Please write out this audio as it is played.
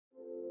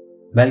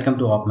Welcome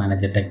to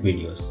OpManager Tech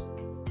Videos.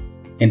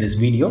 In this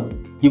video,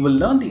 you will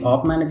learn the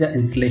OpManager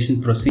installation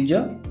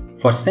procedure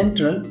for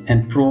Central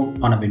and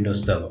Probe on a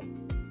Windows server.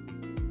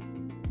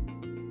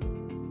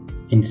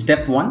 In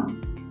step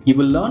 1, you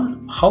will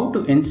learn how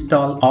to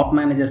install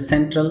OpManager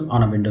Central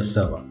on a Windows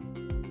server.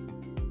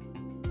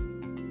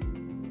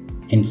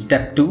 In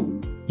step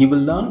 2, you will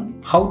learn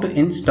how to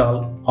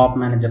install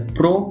OpManager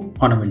Probe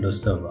on a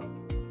Windows server.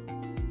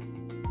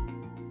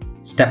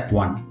 Step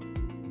 1.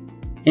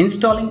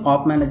 Installing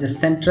OpManager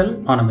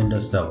Central on a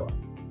Windows server.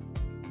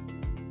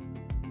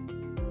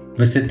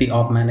 Visit the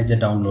OpManager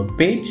download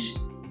page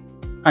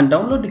and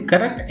download the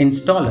correct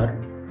installer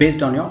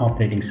based on your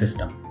operating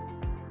system.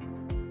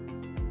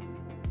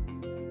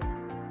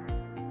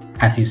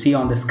 As you see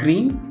on the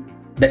screen,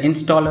 the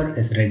installer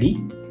is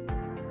ready.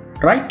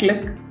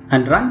 Right-click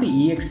and run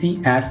the exe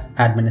as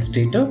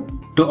administrator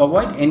to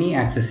avoid any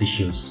access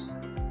issues.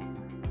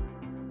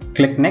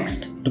 Click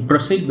Next to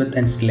proceed with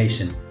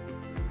installation.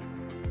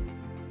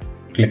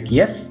 Click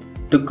Yes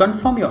to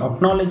confirm your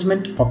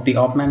acknowledgement of the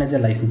OpManager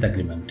license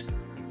agreement.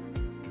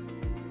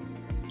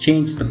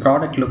 Change the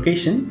product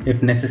location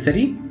if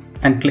necessary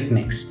and click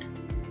Next.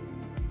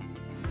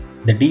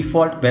 The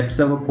default web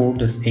server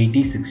port is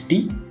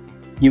 8060.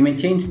 You may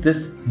change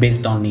this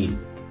based on need.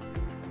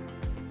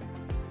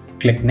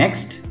 Click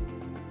Next.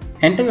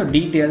 Enter your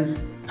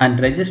details and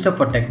register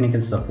for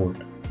technical support.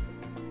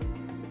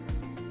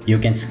 You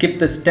can skip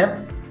this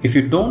step if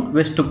you don't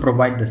wish to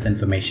provide this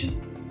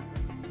information.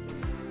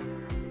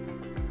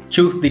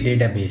 Choose the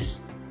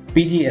database,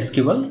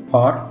 PGSQL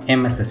or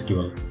MS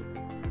SQL.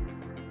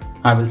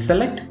 I will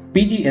select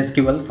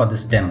PGSQL for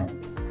this demo.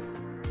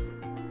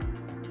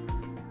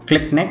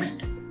 Click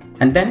Next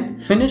and then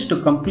Finish to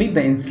complete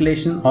the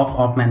installation of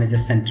OpManager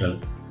Central.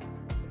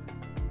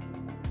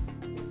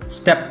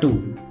 Step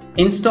 2.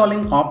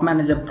 Installing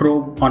OpManager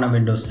Probe on a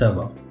Windows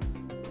server.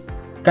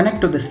 Connect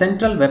to the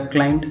Central web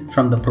client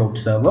from the Probe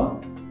server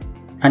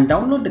and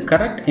download the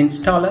correct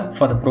installer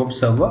for the Probe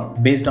server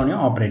based on your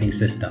operating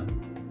system.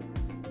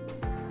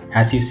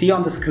 As you see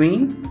on the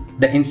screen,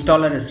 the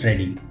installer is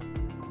ready.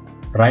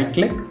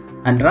 Right-click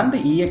and run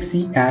the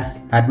exe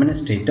as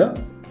administrator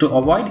to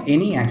avoid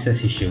any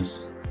access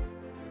issues.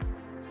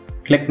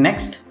 Click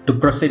Next to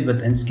proceed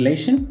with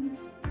installation.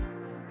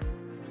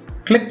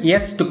 Click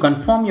Yes to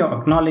confirm your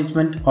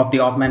acknowledgement of the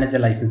OpManager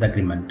license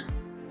agreement.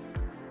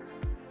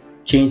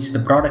 Change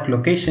the product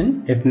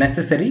location if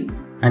necessary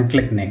and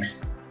click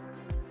Next.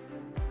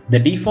 The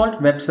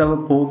default web server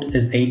port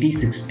is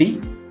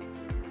 8060.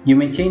 You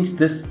may change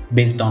this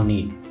based on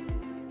need.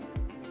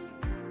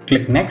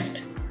 Click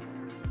Next.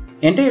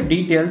 Enter your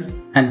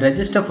details and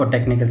register for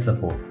technical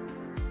support.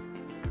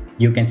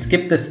 You can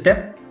skip this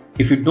step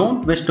if you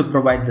don't wish to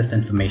provide this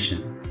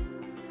information.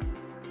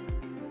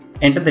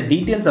 Enter the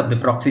details of the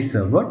proxy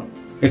server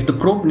if the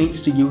probe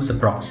needs to use a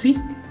proxy,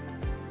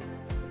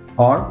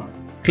 or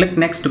click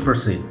Next to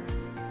proceed.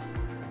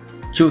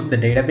 Choose the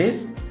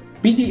database,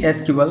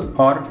 PGSQL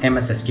or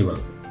MS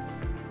SQL.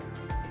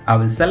 I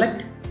will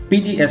select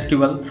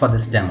PGSQL for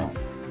this demo.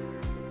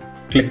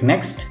 Click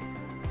Next.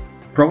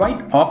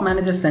 Provide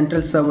OpManager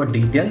Central server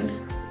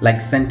details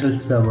like Central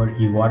server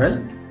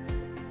URL,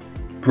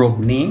 probe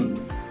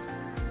name,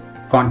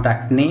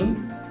 contact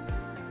name,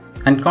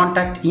 and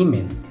contact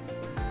email.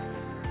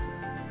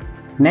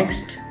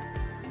 Next,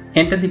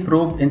 enter the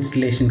probe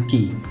installation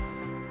key.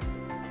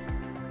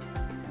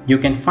 You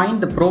can find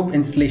the probe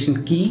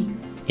installation key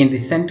in the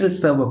Central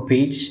server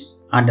page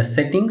under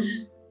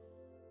Settings,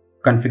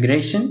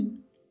 Configuration,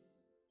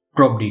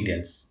 Probe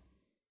Details.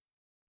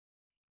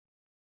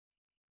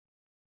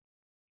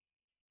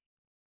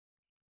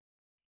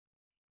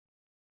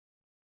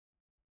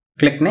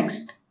 Click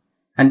Next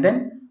and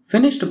then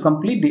Finish to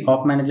complete the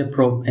OpManager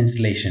Probe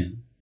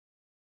installation.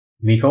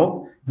 We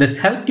hope this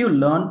helped you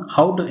learn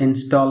how to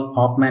install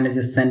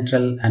OpManager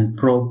Central and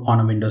Probe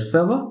on a Windows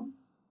server.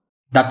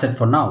 That's it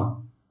for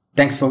now.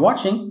 Thanks for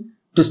watching.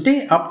 To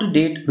stay up to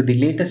date with the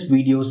latest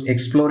videos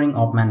exploring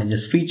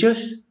OpManager's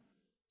features,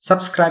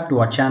 subscribe to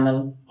our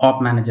channel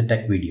OpManager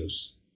Tech Videos.